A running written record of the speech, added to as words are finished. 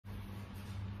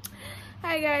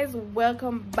Hi guys,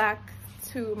 welcome back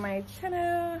to my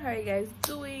channel. How are you guys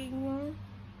doing?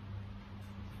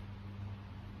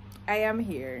 I am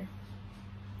here,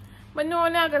 but no,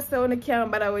 I'm not gonna say I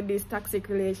can't bother with this toxic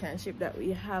relationship that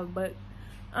we have. But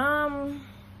I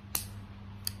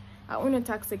want to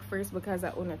toxic first because I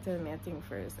want to tell me a thing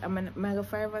first. I'm gonna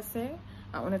forever say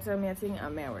I want to tell me a thing.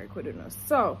 I'm at work with you.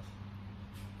 So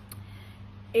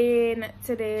in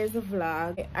today's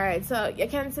vlog, all right, so you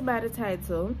can see by the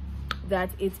title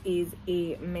that it is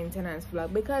a maintenance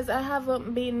vlog because I've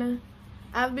been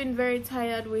very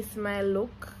tired with my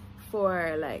look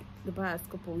for like the past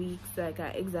couple weeks. Like I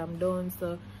exam done,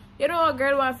 so you know a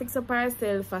girl want to fix up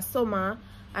herself for summer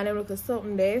and then look at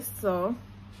something there. So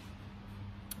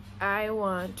I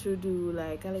want to do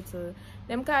like a little,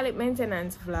 them call it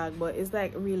maintenance vlog, but it's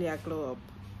like really a glow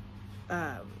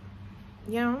up,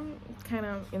 you know, kind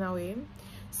of in a way.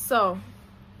 So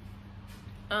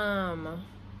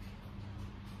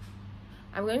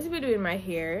I'm going to be doing my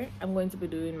hair, I'm going to be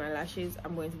doing my lashes,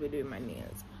 I'm going to be doing my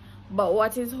nails. But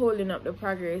what is holding up the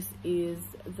progress is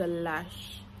the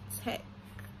lash tech.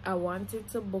 I wanted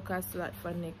to book a slot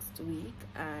for next week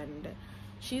and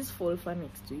she's full for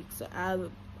next week, so I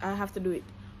have to do it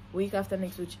week after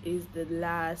next, which is the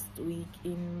last week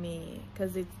in May,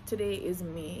 because today is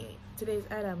May. Today is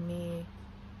either May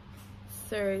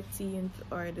 13th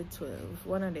or the 12th,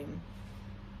 one of them.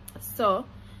 So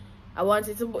I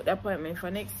wanted to book the appointment for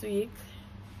next week.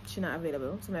 She's not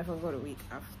available, so I have to go the week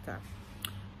after,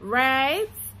 right?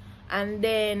 And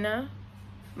then I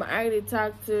already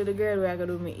talked to the girl where I gotta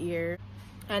do my ear,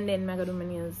 and then I gotta do my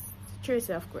nails,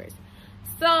 Tracy, of course.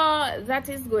 So that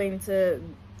is really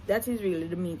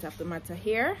the meat of the matter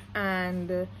here,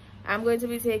 and I'm going to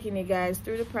be taking you guys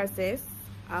through the process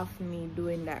of me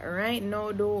doing that. Right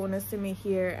now, don't wanna see me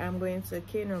here. I'm going to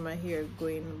cane my hair,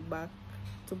 going back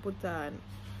to put on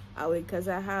away because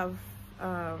I have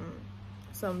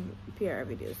some PR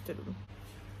videos to do.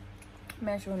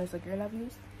 May I show you a girl I've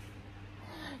used?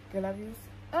 Girl I've used?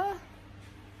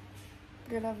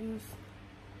 Girl I've used.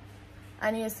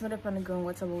 And yes, I'm up on the ground.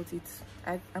 What about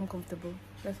it? I'm comfortable.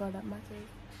 That's all that matters.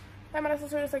 I'm gonna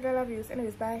show you a girl I've used.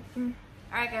 Anyways, bye.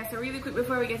 Alright guys, so really quick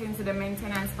before we get into the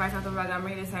maintenance part of the vlog, I'm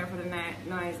really sorry for the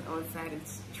noise outside.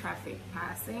 It's traffic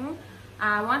passing.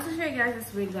 I want to show you guys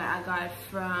this wig that I got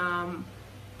from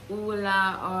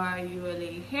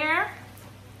ULAHAIR.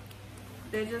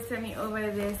 They just sent me over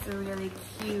this really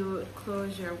cute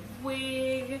closure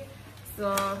wig.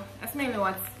 So that's mainly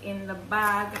what's in the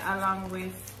bag, along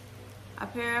with a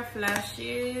pair of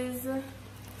lashes,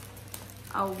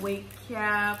 a wig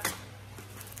cap,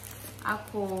 a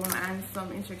comb, and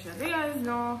some instructions. You guys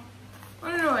know, I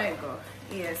don't know where it go.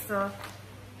 Yeah, so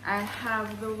I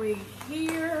have the wig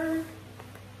here.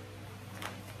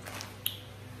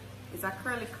 It's a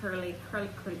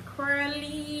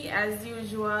curly as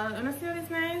usual. Honestly, it's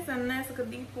nice and nice, like a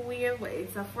deep wave, but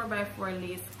it's a 4x4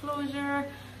 lace closure,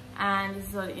 and this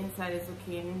is how the inside is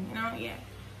looking, you know. Yeah,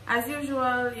 as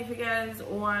usual, if you guys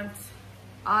want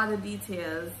all the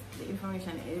details, the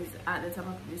information is at the top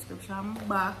of the description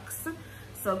box,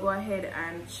 so go ahead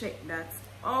and check that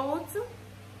out.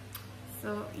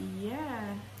 So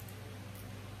yeah,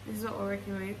 this is what we're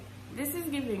working with. This is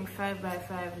giving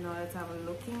 5x5 now that I'm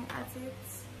looking at it.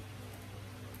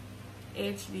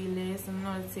 HD lace,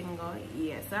 another single.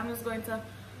 Yes, I'm just going to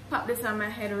pop this on my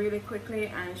head really quickly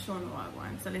and show you what I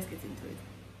want. So let's get into it.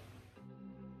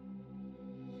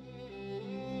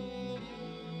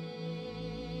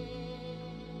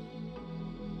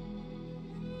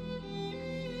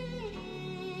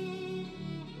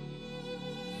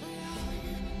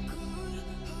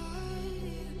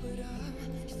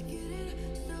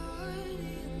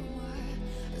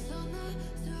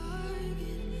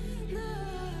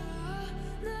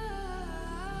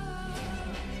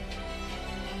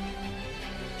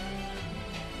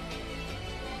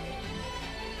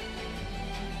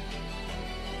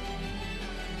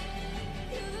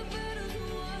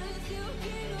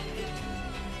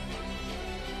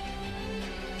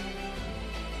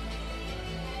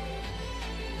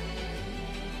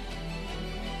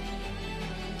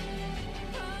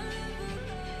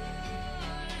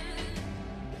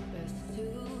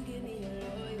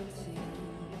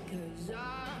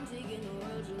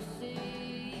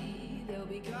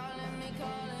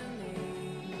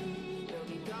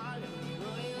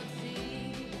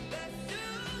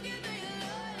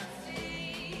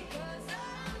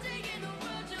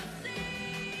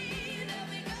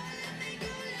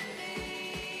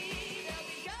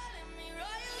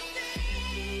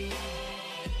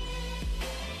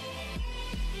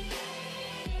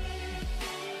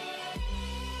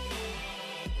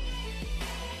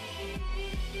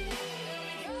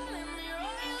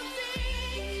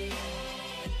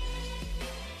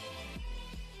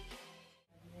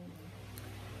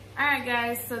 Alright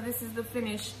guys, so this is the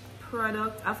finished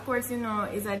product. Of course, you know,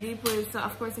 it's a deep wave, so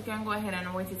of course you can go ahead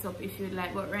and wet it up if you'd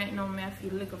like, but right now I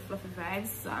feel like a fluffy vibes,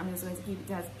 so I'm just going to keep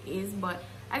it as is. But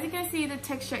as you can see, the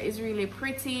texture is really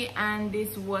pretty, and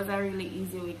this was a really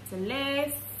easy wig to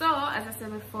lace. So as I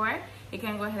said before, you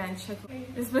can go ahead and check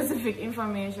the specific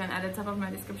information at the top of my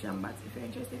description box if you're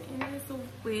interested in this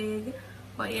wig.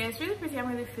 But yeah, it's really pretty. I'm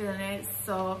really feeling it.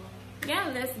 So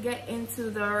yeah, let's get into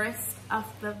the rest of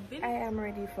the video. I am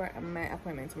ready for my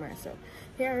appointment tomorrow. So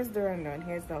here is the rundown,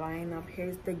 here's the lineup,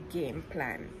 here's the game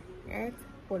plan, right?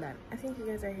 Hold on, I think you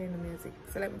guys are hearing the music,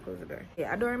 so let me close the door.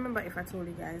 Yeah, I don't remember if I told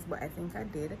you guys, but I think I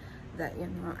did, that you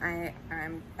know, I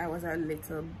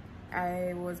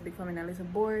was becoming a little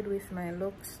bored with my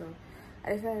look, so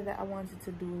I decided that I wanted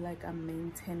to do like a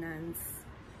maintenance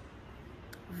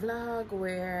vlog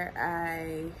where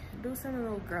I do some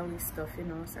little girly stuff, you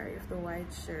know. Sorry if the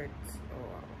white shirt,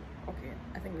 oh okay,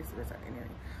 I think this is better anyway.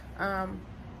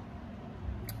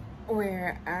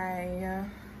 Where I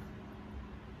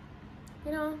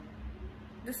you know,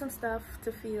 do some stuff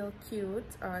to feel cute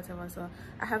or whatever. So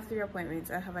I have 3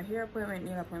 appointments. I have a hair appointment,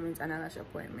 nail appointment, and a lash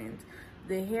appointment.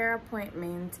 The hair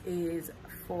appointment is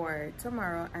for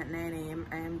tomorrow at 9 AM.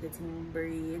 I am getting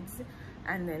braids.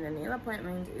 And then the nail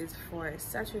appointment is for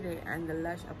Saturday, and the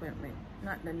lash appointment,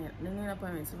 not the nail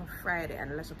appointment is for Friday, and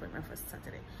the lash appointment for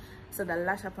Saturday. So the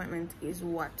lash appointment is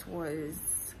what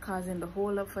was causing the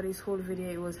hold up for this whole video.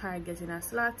 It was hard getting a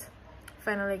slot.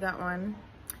 Finally got one.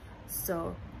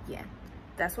 So yeah,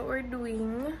 that's what we're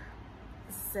doing.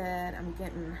 Said I'm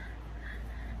getting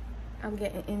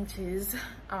inches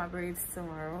on my braids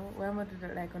tomorrow. Well, I'm gonna do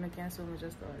that like on a cancel me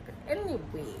just like. Anyways,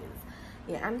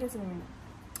 yeah, I'm getting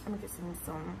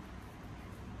some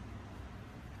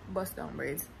bust down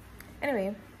braids.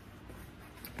 Anyway,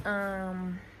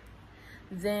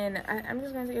 then I'm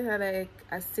just going to get her like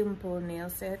a simple nail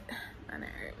set. And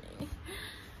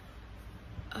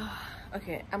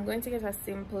okay, I'm going to get a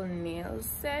simple nail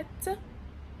set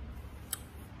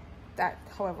that,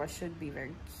 however, should be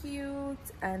very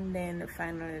cute. And then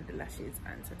finally the lashes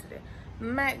on Saturday.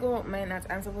 Might go, might not.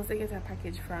 I'm supposed to get a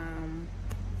package from,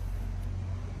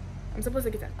 I'm supposed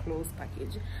to get a clothes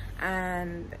package,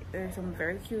 and there's some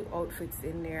very cute outfits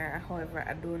in there. However,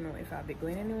 I don't know if I'll be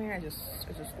going anywhere. I just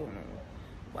don't know.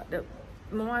 But the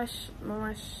wash,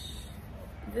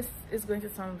 this is going to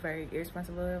sound very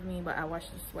irresponsible of me, but I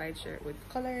washed this white shirt with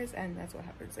colors, and that's what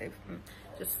happens. If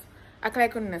just I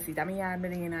couldn't see that. I mean, yard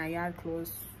building in a yard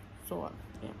clothes, so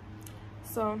yeah.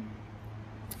 So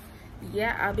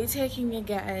yeah, I'll be taking you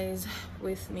guys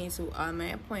with me to all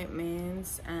my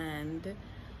appointments, and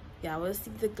yeah, we'll see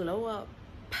the glow up.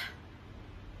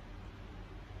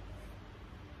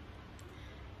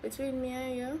 Between me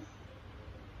and you,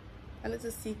 a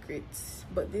little secret,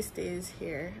 but this stays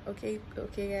here. Okay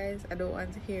guys, I don't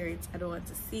want to hear it, I don't want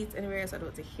to see it anywhere else, I don't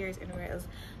want to hear it anywhere else.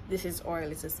 This is our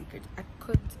little secret. I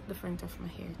cut the front of my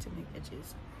hair to make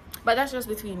edges, but that's just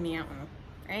between me and you,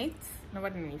 right?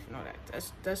 Nobody needs to know that.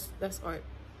 That's all.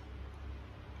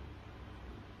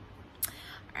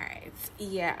 Alright,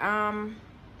 yeah,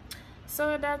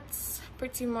 so that's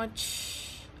pretty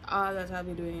much all that I'll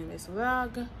be doing in this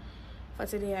vlog. For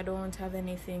today, I don't have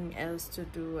anything else to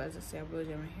do. As I say, I blew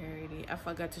my hair already. I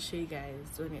forgot to show you guys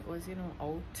when it was, you know,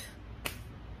 out.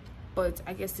 But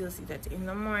I guess you'll see that in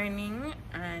the morning.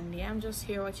 And yeah, I'm just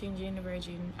here watching Jane the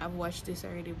Virgin. I've watched this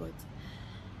already, but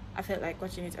I felt like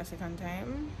watching it a second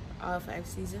time. All 5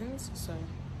 seasons. So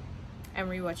I'm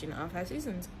rewatching all 5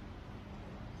 seasons.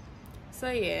 So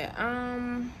yeah,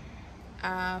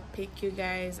 I'll pick you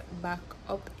guys back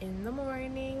up in the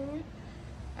morning,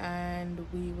 and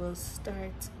we will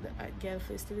start the girl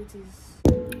festivities.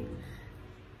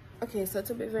 Okay, so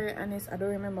to be very honest, I don't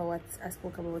remember what I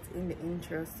spoke about in the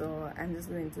intro, so I'm just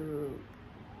going to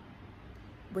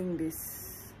bring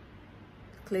this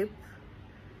clip.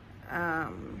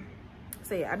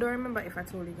 So yeah, I don't remember if I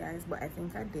told you guys, but I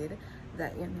think I did,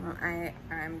 that you know, I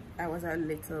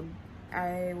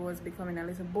was becoming a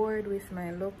little bored with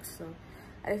my look, so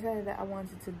I decided that I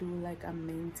wanted to do like a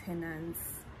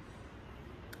maintenance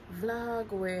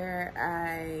vlog where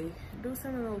I do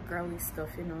some little girly stuff,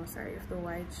 you know. Sorry if the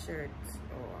white shirt,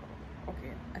 oh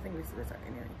okay, I think this is better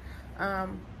anyway.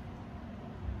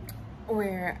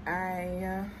 Where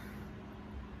I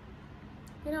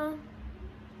you know,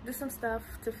 do some stuff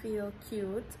to feel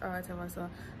cute or whatever. So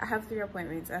I have 3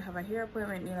 appointments. I have a hair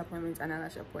appointment, nail appointment, and a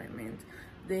lash appointment.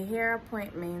 The hair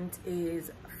appointment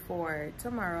is for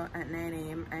tomorrow at 9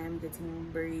 AM. I am getting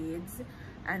braids,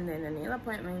 and then the nail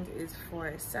appointment is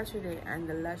for Saturday, and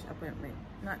the lash appointment,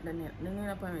 not the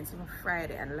nail appointment is for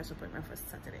Friday, and the lash appointment for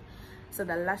Saturday. So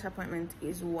the lash appointment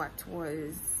is what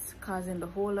was causing the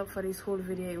hold up for this whole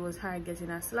video. It was hard getting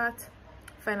a slot.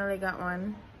 Finally got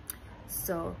one.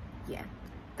 So yeah,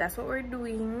 that's what we're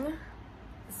doing.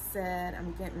 Said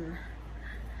I'm getting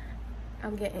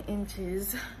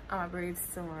inches on my braids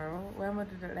tomorrow. What I'm gonna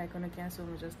do that like when I cancel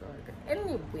me just go.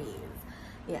 Anyways,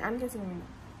 yeah, I'm getting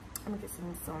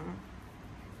some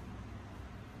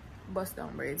bust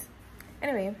down braids.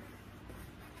 Anyway,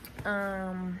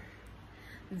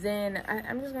 then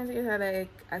I'm just going to get her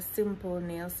like a simple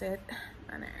nail set.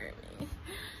 And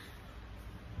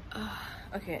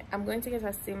okay, I'm going to get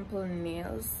a simple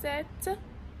nail set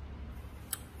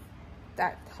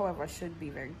that, however, should be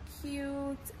very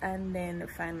cute. And then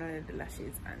finally the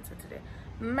lashes answer today.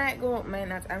 Might go, might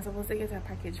not. I'm supposed to get a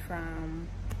package from,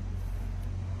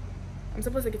 I'm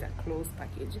supposed to get a clothes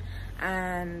package,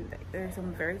 and there's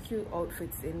some very cute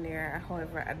outfits in there.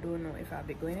 However, I don't know if I'll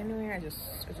be going anywhere. I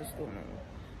just don't know.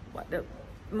 But the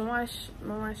wash,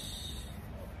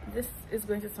 this is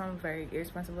going to sound very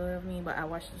irresponsible of me, but I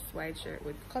washed this white shirt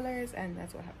with colors, and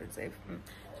that's what happens. If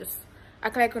just I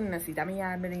couldn't see that. I mean,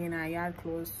 yard building in a yard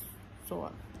clothes,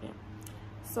 so yeah.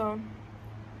 So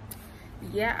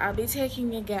yeah, I'll be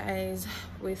taking you guys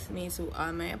with me to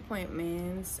all my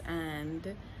appointments,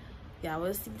 and yeah,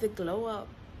 we'll see the glow up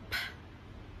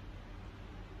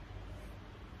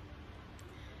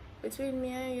between me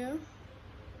and you.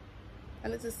 A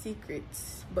little secret,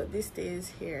 but this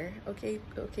stays here. Okay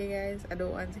guys, I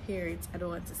don't want to hear it, I don't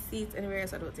want to see it anywhere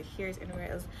else, I don't want to hear it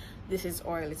anywhere else. This is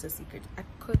our little secret. I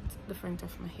cut the front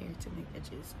of my hair to make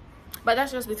edges, but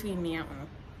that's just between me and you,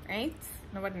 right?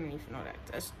 Nobody needs to know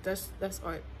that. That's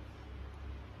all.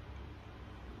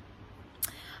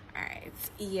 Alright,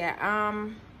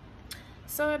 yeah,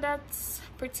 so that's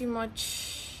pretty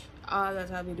much all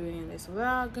that I'll be doing in this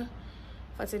vlog.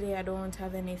 For today, I don't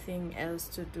have anything else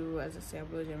to do. As I say, I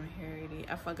blew my hair already.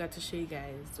 I forgot to show you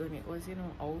guys when it was, you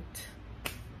know, out.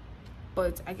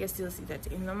 But I guess you'll see that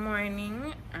in the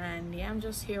morning. And yeah, I'm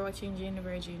just here watching Jane the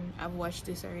Virgin. I've watched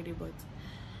this already, but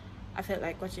I felt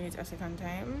like watching it a second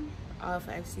time. All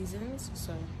 5 seasons.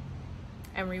 So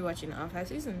I'm rewatching all 5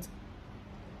 seasons.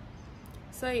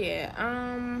 So yeah,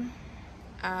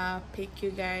 I'll pick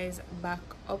you guys back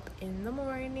up in the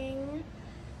morning,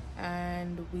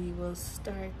 and we will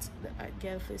start the art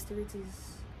girl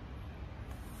festivities.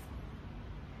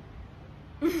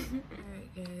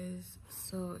 Alright guys,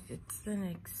 so it's the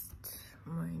next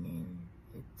morning.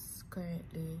 It's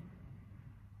currently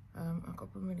a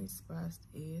couple minutes past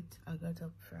 8. I got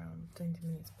up from 20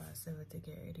 minutes past 7 to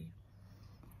get ready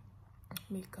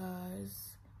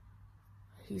because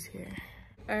he's here.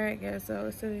 Alright guys, so I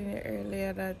was telling you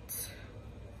earlier that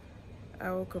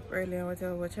I woke up early and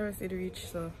whatever did reach,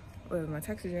 so well, my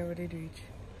taxi driver did reach,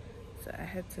 so I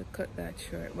had to cut that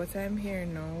short. But I'm here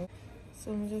now,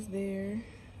 so I'm just there,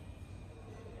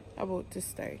 about to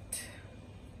start.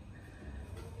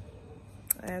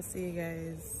 I'll see you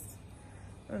guys,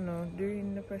 I don't know,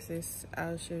 during the process.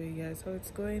 I'll show you guys how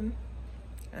it's going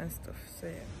and stuff. So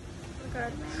yeah, look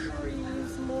at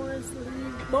trees, more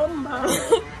sleep, bomba.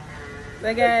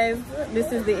 So guys,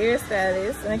 this is the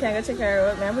hairstylist, and I can go check her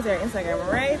out. I'm gonna put her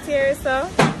Instagram right here, so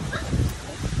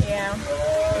yeah, I'm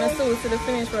gonna sew to the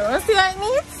finished work. Wanna see how it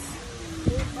needs?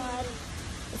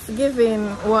 It's giving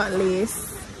what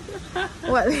lace?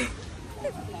 What lace?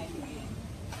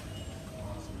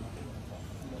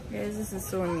 Guys, this is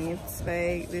so neat.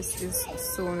 Like, this is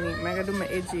so neat. I'm gonna do my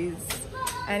edges,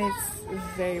 and it's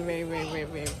very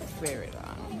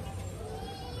long.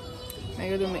 I'm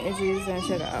gonna do my edges and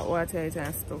shut out water it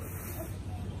and stuff,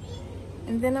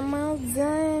 and then I'm all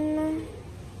done.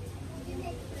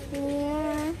 Yeah.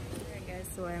 Alright guys,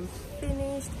 so I'm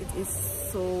finished. It is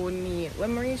so neat.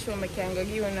 When I reach home, I can go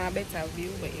give you a better view,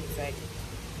 but it's like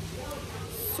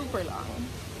super long.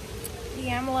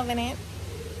 Yeah, I'm loving it.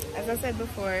 As I said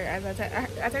before, as I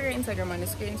tag her Instagram on the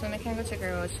screen, so I can go check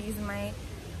her out. She's my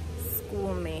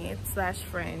schoolmate /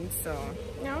 friend, so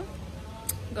you know,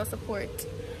 go support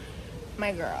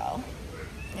my girl.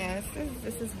 Yeah,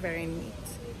 this is very neat.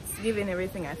 It's giving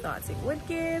everything I thought it would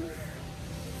give.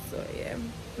 So yeah,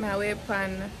 my way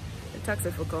upon the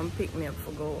taxi for come pick me up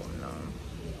for go home now.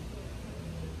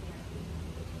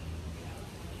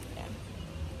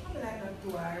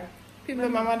 Yeah. People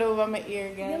mama over my ear,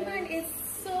 guys. Yeah, man, it's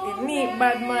so it's neat,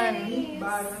 bad man.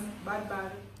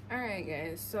 Bad. Alright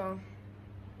guys, so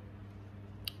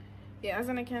yeah, as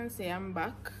I can say, I'm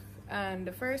back, and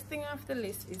the first thing off the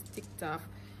list is TikTok.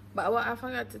 But what I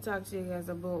forgot to talk to you guys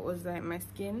about was like my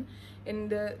skin. In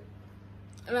the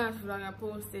last vlog I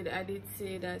posted, I did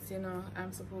say that, you know,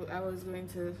 I was going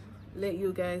to let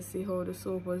you guys see how the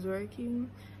soap was working.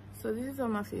 So this is how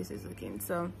my face is looking.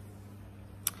 So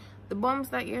the bumps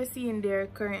that you're seeing there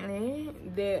currently,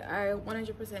 they are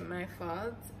 100% my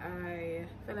fault. I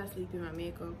fell asleep in my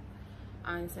makeup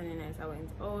on Sunday night. I went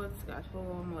out, got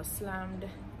home, was slammed,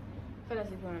 fell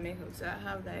asleep in my makeup. So I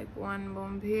have like one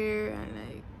bump here and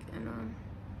like, you know.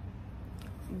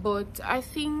 But I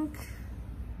think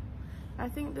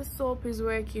the soap is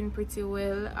working pretty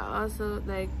well. I also,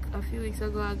 like a few weeks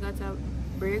ago, I got a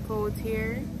breakout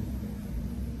here.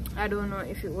 I don't know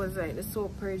if it was like the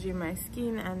soap purging my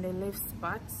skin and they left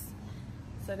spots,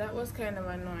 so that was kind of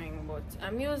annoying. But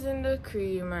I'm using the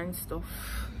cream and stuff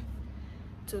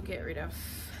to get rid of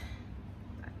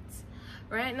that.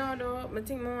 Right now though, I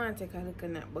think I want to take a look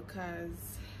at that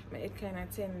because my head kind of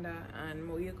tender and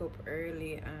I wake up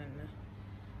early and,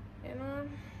 you know,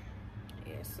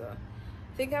 yeah, so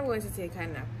I think I'm going to take a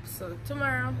nap. So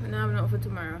tomorrow, no, I'm not for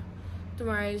tomorrow.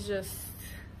 Tomorrow is just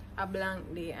a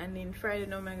blank day, and then Friday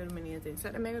no, I'm gonna do my nails.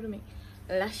 Saturday I'm gonna do my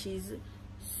lashes.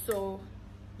 So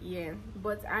yeah,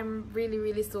 but I'm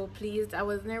really so pleased. I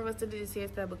was nervous to do this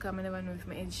hairstyle because I never know if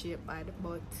my head shape bad,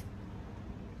 but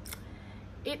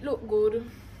it looked good,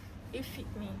 it fit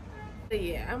me. So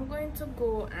yeah, I'm going to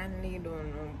go and lay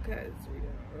down now because we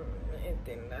don't know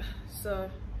anything there. So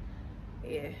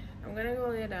yeah, I'm gonna go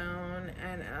lay down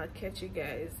and I'll catch you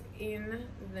guys in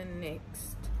the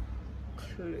next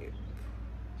clip.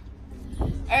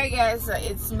 Alright guys, so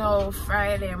it's now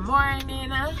Friday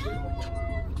morning.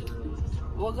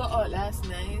 We got out last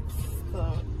night,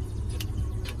 so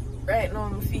right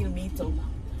now I feel beat up.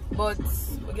 But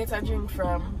we get a drink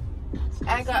from,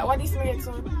 I got, what is my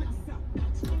son?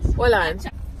 Hold on.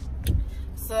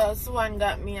 So someone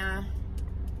got me a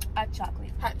Hot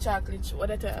chocolate. hot chocolate. What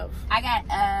did I have? I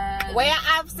got What you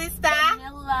have, sister?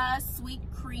 vanilla sweet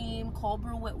cream cold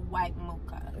brew with white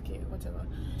mocha. Okay, whatever.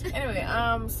 Anyway,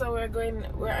 so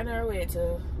we're on our way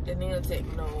to the nail tech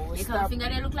now. You can't think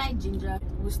they look like ginger.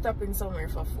 We're stopping somewhere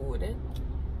for food,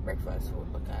 breakfast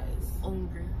food, because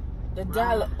Hungry. the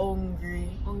doll hungry.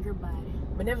 Hungry body.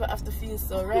 I never have to feel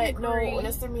so right now. When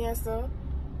you see me so,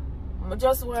 I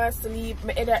just want to sleep.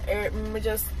 My head hurt. I'm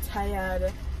just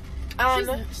tired.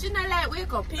 And She's not like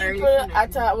wake up people I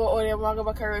talk about oh they want to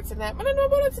go back out tonight. I don't know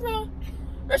about it now.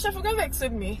 Russia for go vex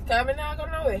with me, because I'm not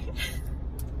going away.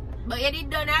 But you did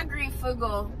don't agree for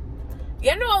go.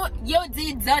 You know, You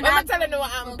did don't I'm agree telling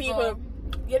you people.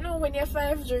 You know when you're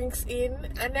 5 drinks in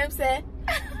and them say,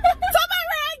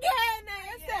 tomorrow again, and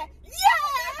you say,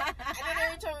 yeah! And then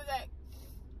every time was like,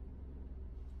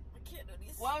 I can't do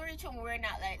this. Well, Rachel, we're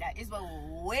not like that. It's but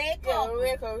wake Yeah, up.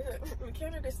 wake up. We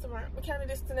can't do this tomorrow. We can't do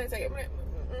this tonight. Like,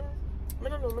 I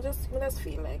don't know. I just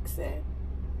feel like, say,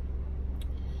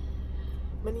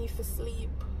 I need to sleep.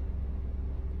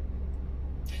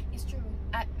 It's true.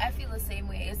 I feel the same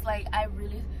way. It's like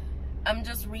I'm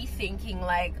just rethinking.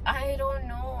 Like I don't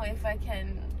know if I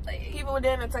can. Like People were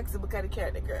there in a taxi because they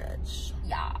carried the garage.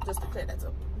 yeah. Just to clear that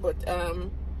up. But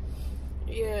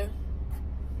yeah.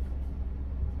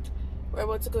 We're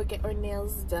about to go get our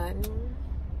nails done.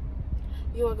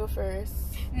 You wanna go first?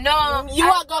 No. You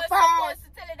wanna go I was first? supposed to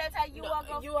tell you that you wanna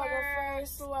go You first. wanna go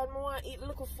first, so I wanna eat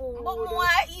little food. But I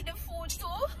want to eat the food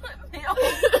too. Me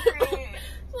hungry.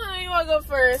 No, you wanna go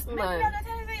first, Me man. not gonna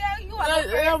tell you say you wanna go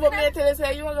first. No, but me tell you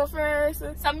say you wanna go first.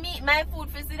 So me, my food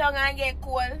for sit down and get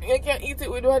cold. You can eat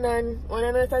it with one hand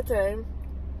at a time.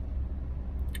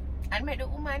 And make the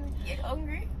woman get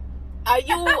hungry. Are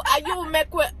you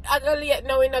make what I go late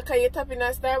now in a car you tap in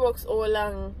a Starbucks all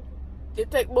long? It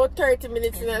take about 30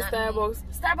 minutes in a Starbucks.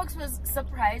 Starbucks was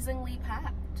surprisingly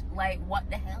packed. Like what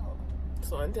the hell?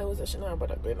 So until we say she not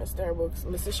about going to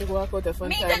Starbucks, I say she walk out of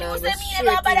Me Fontana tell you and go say me straight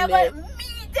never in bother there. go. Me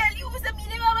tell you say me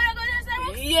never bother go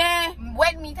to Starbucks. Yeah.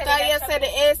 When me tell you Because you that, said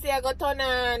the AC I got turn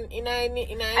on in a I tell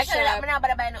you that shop. me never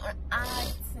bother buy no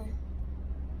art.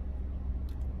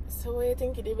 So what you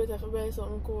think it is better for buy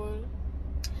something cold?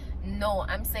 No,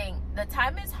 I'm saying the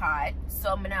time is hot,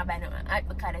 so I'm not buy no art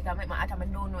because I can make my art. I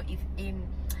don't know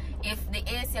if the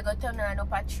AC I got turn on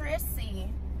up at Tracy.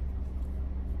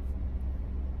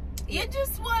 You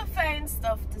just want to find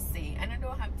stuff to say, and I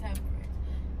don't have time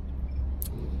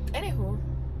for it. Anywho.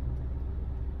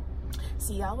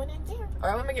 See y'all when I'm there.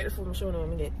 Alright, let me get the food. I'm showing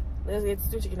them get. Let's get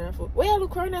stew chicken and food. Where y'all look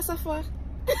crying so far?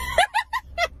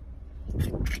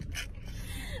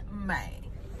 My.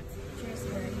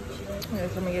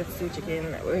 Yes, let me get stew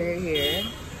chicken. We're here.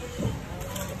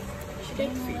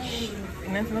 Chicken fish.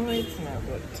 And that's not what it's not,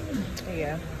 but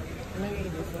yeah. Let me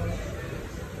eat this one.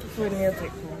 Food meal take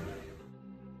home.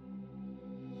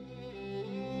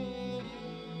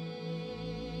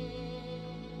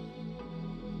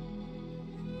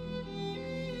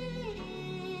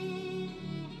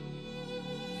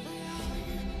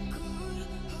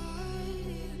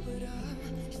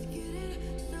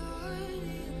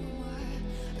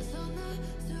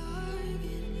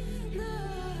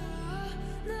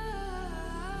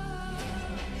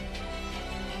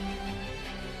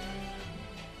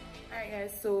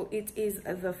 guys, so it is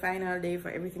the final day for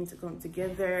everything to come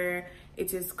together.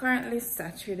 It is currently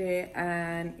Saturday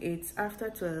and it's after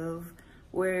 12.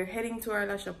 We're heading to our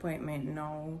lash appointment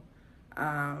now.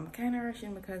 Kind of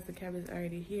rushing because the cab is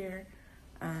already here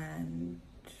and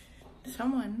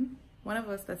one of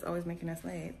us that's always making us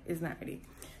late is not ready.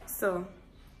 So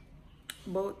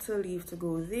about to leave to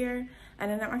go there, and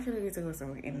then I'm actually going to go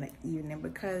somewhere in the evening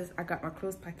because I got my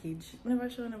clothes package. I'm never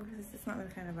showing up because it's not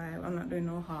that kind of vibe. I'm not doing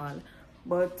no haul,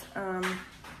 but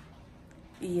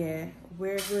yeah,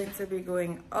 we're going to be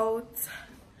going out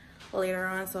later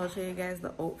on, so I'll show you guys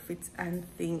the outfits and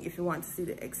thing. If you want to see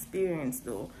the experience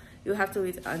though, you have to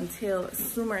wait until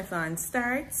Summerthon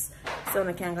starts so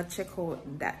I can go check out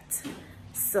that.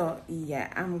 So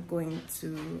yeah, I'm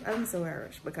so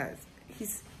rush because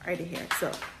he's already here.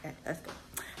 So yeah, let's go.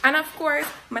 And of course,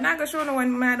 I'm not gonna show no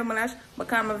one when I do my lash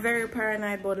because I'm very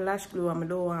paranoid about the lash glue and I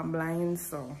don't want blind.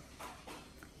 So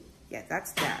yeah,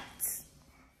 that's that.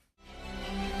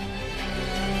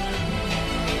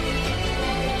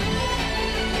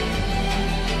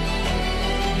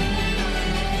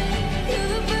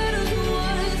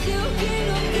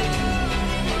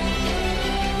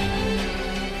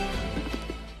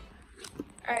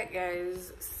 Alright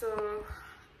guys, so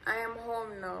I am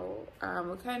home now.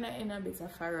 We're kind of in a bit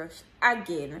of a rush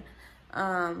again.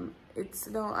 It's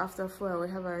now after 4. We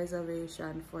have a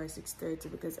reservation for 6:30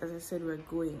 because, as I said, we're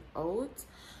going out.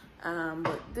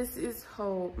 But this is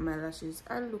how my lashes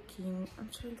are looking. I'm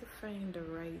trying to find the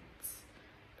right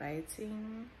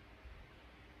lighting.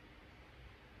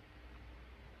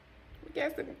 I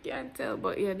guess I can't tell,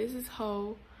 but yeah, this is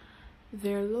how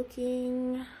they're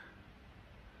looking.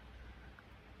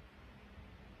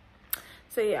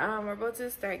 So yeah, we're about to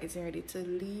start getting ready to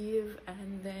leave,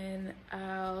 and then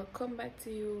I'll come back to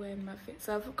you when my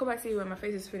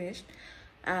face is finished.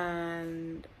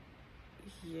 And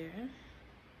yeah,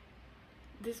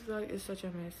 this vlog is such a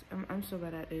mess. I'm so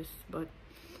bad at this, but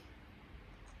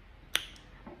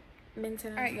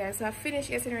maintenance. Alright guys, so I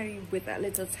finished getting ready with that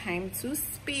little time to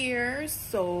spare.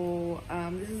 So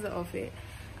this is the outfit.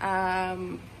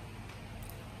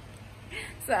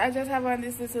 So I just have on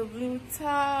this little blue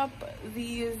top,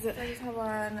 these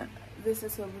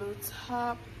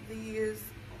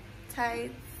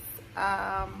tights,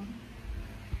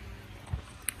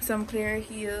 some clear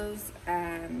heels,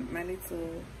 and my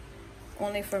little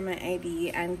only for my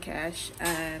ID and cash,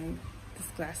 and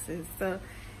these glasses. So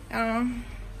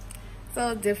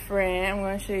so different. I'm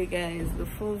gonna show you guys the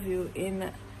full view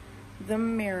in the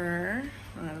mirror.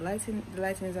 The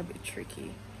lighting is a bit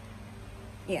tricky.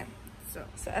 Yeah.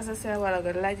 So as I said a while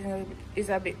ago, the lighting is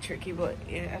a bit tricky, but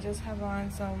yeah, I just have on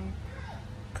some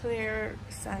clear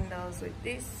sandals with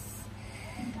this.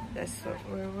 That's what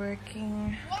we're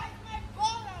working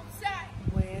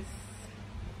with.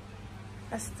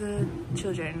 That's the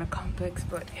children in the complex,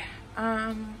 but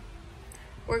yeah.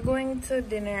 We're going to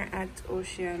dinner at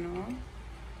Oceano,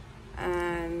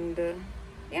 and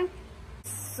yeah.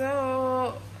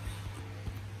 So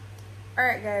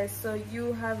alright guys, so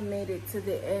you have made it to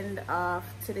the end of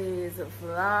today's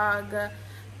vlog.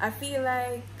 I don't feel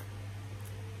like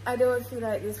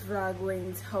this vlog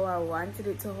went how I wanted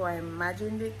it to, how I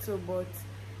imagined it to, but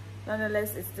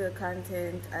nonetheless it's still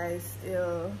content.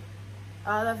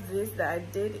 All of this that I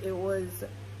did, it was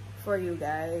for you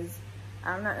guys.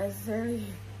 I'm not necessarily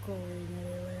going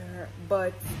anywhere,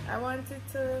 but I wanted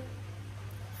to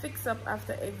fix up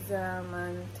after exam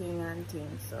and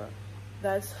thing, so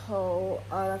that's how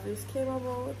all of this came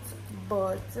about.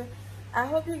 But I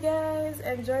hope you guys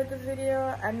enjoyed the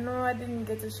video. I know I didn't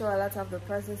get to show a lot of the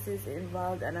processes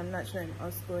involved, and I'm not showing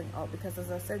us going out because,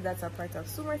 as I said, that's a part of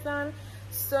Summerthon.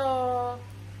 So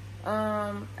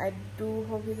I do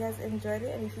hope you guys enjoyed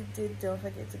it, and if you did, don't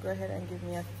forget to go ahead and give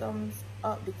me a thumbs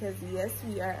up, because yes,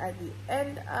 we are at the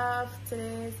end of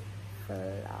today's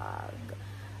vlog.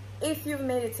 If you've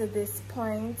made it to this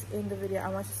point in the video, I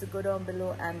want you to go down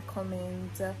below and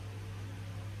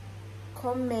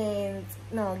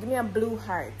give me a blue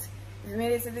heart. If you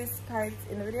made it to this part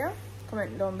in the video,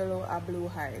 comment down below a blue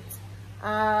heart.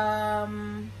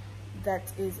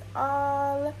 That is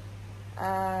all.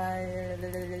 I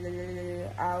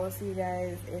will see you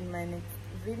guys in my next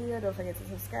video. Don't forget to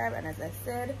subscribe, and as I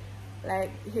said,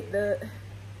 hit the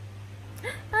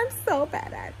I'm so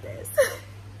bad at this.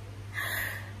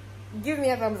 Give me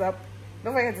a thumbs up.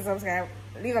 Don't forget to subscribe.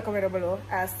 Leave a comment down below.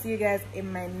 I'll see you guys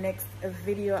in my next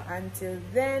video. Until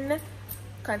then,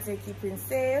 continue keeping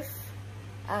safe,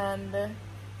 and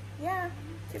yeah,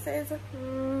 kisses.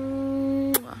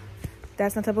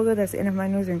 That's not a bugger. That's the end of my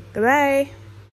newsroom. Goodbye.